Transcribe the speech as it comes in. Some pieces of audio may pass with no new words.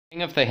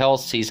King of the Hill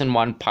Season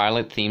 1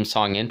 pilot theme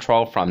song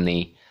intro from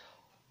the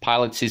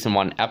pilot Season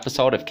 1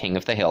 episode of King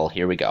of the Hill.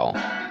 Here we go.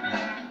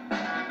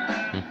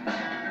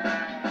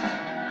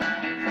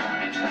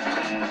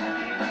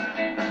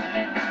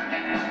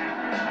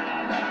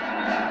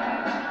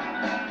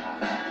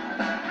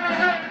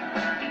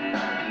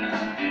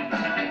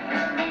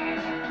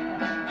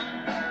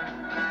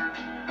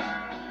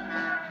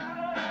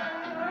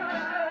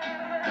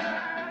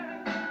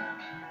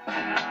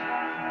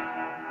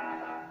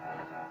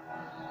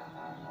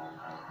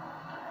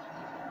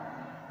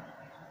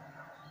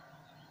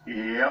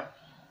 Yep.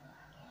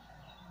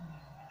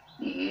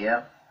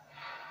 Yep.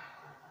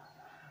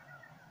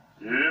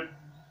 Yep.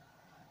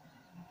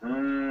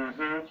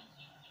 Mm-hmm.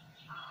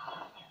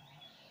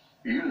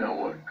 You know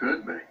what it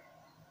could be.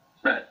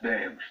 That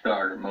damn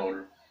starter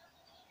motor.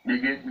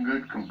 You getting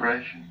good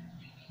compression?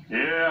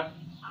 Yeah.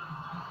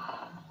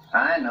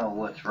 I know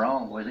what's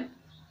wrong with it.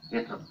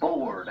 It's a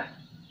Ford.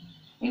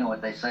 You know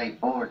what they say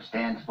Ford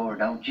stands for,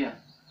 don't you? It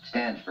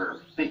stands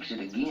for fix it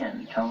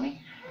again,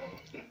 Tony.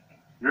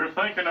 You're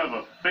thinking of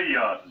a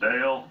Fiat,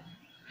 Dale.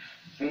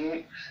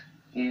 Fix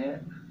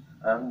it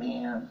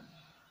again.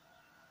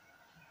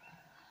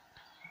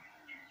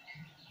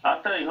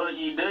 I'll tell you what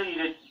you do, you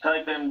just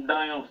take them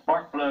damn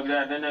spark plugs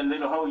out in that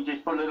little hole, you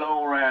just put a little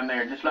hole around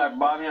there, just like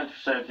Bobby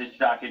intercepts it,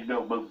 stock it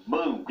go boom,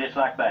 boom, just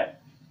like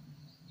that.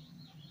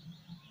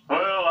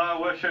 Well, I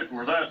wish it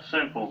were that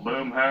simple,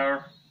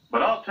 Boomhauer.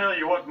 But I'll tell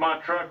you what my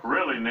truck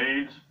really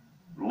needs.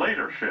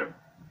 Leadership.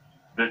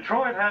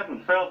 Detroit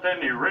hadn't felt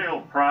any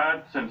real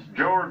pride since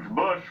George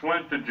Bush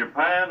went to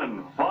Japan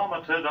and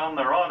vomited on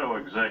their auto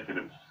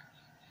executives.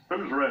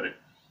 Who's ready?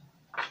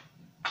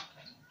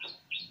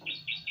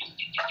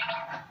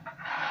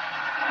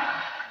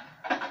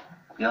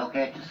 Y'all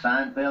catch the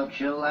Seinfeld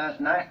show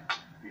last night?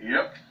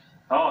 Yep.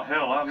 Oh,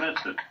 hell, I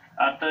missed it.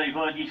 I'll tell you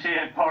what, you see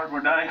that part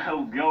where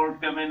old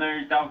George come in there,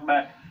 he's talking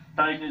about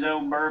taking his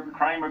own bourbon,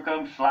 Kramer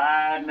comes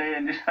sliding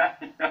in, just like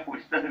he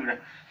always do.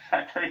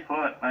 I tell you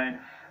what, man,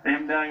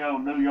 them dang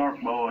old New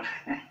York boys,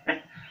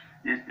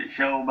 just a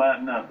show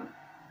about nothing.